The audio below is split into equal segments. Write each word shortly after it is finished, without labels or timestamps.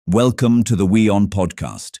Welcome to the WION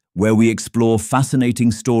podcast, where we explore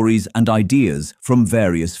fascinating stories and ideas from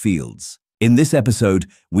various fields. In this episode,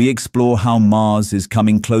 we explore how Mars is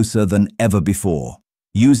coming closer than ever before.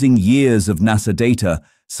 Using years of NASA data,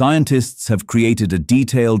 scientists have created a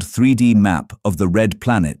detailed 3D map of the red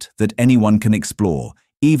planet that anyone can explore,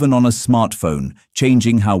 even on a smartphone,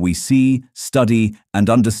 changing how we see, study, and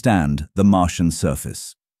understand the Martian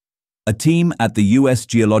surface. A team at the U.S.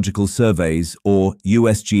 Geological Surveys, or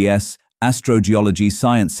USGS, Astrogeology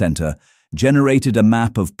Science Center generated a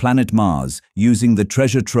map of planet Mars using the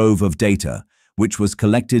treasure trove of data, which was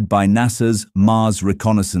collected by NASA's Mars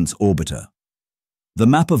Reconnaissance Orbiter. The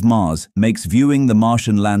map of Mars makes viewing the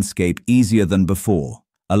Martian landscape easier than before,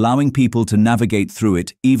 allowing people to navigate through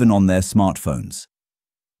it even on their smartphones.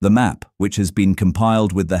 The map, which has been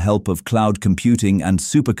compiled with the help of cloud computing and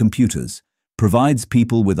supercomputers, provides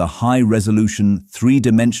people with a high-resolution,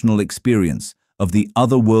 three-dimensional experience of the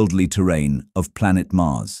otherworldly terrain of planet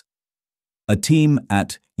Mars. A team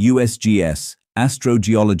at USGS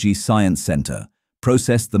Astrogeology Science Center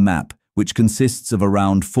processed the map, which consists of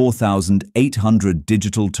around 4,800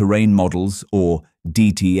 digital terrain models, or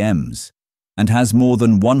DTMs, and has more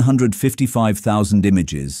than 155,000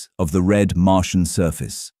 images of the red Martian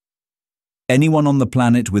surface. Anyone on the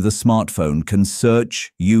planet with a smartphone can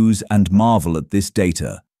search, use, and marvel at this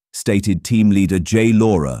data, stated team leader Jay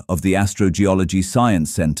Laura of the Astrogeology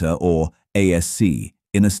Science Center, or ASC,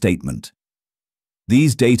 in a statement.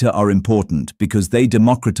 These data are important because they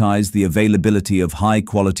democratize the availability of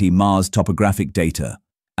high-quality Mars topographic data,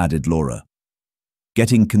 added Laura.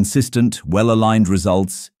 Getting consistent, well-aligned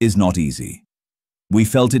results is not easy. We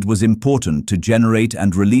felt it was important to generate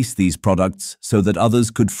and release these products so that others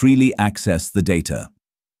could freely access the data.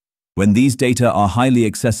 When these data are highly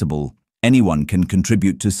accessible, anyone can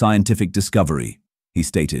contribute to scientific discovery, he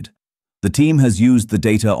stated. The team has used the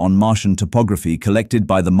data on Martian topography collected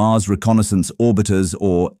by the Mars Reconnaissance Orbiter's,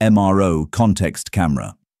 or MRO, context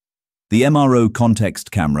camera. The MRO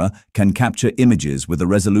context camera can capture images with a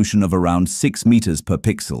resolution of around 6 meters per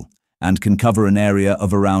pixel, and can cover an area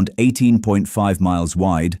of around 18.5 miles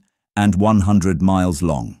wide and 100 miles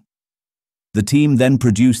long. The team then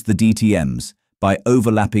produced the DTMs by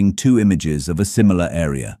overlapping two images of a similar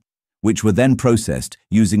area, which were then processed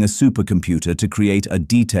using a supercomputer to create a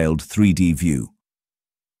detailed 3D view.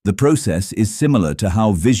 The process is similar to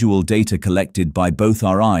how visual data collected by both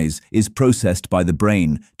our eyes is processed by the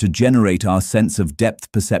brain to generate our sense of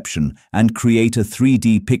depth perception and create a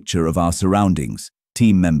 3D picture of our surroundings,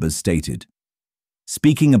 team members stated.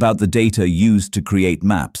 Speaking about the data used to create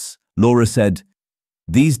maps, Laura said,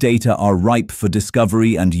 "These data are ripe for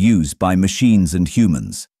discovery and use by machines and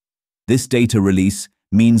humans. This data release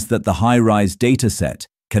means that the high-rise data set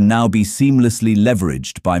can now be seamlessly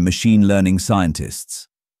leveraged by machine learning scientists."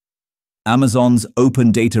 Amazon's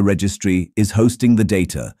Open Data Registry is hosting the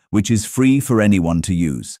data, which is free for anyone to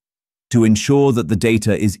use. To ensure that the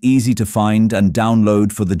data is easy to find and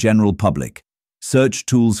download for the general public, search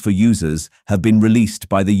tools for users have been released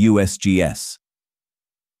by the USGS.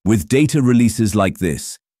 With data releases like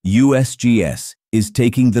this, USGS is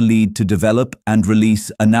taking the lead to develop and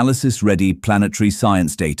release analysis-ready planetary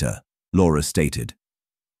science data, Laura stated.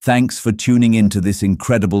 Thanks for tuning into this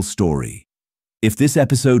incredible story. If this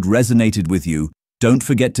episode resonated with you, don't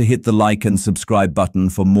forget to hit the like and subscribe button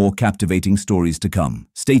for more captivating stories to come.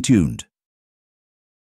 Stay tuned.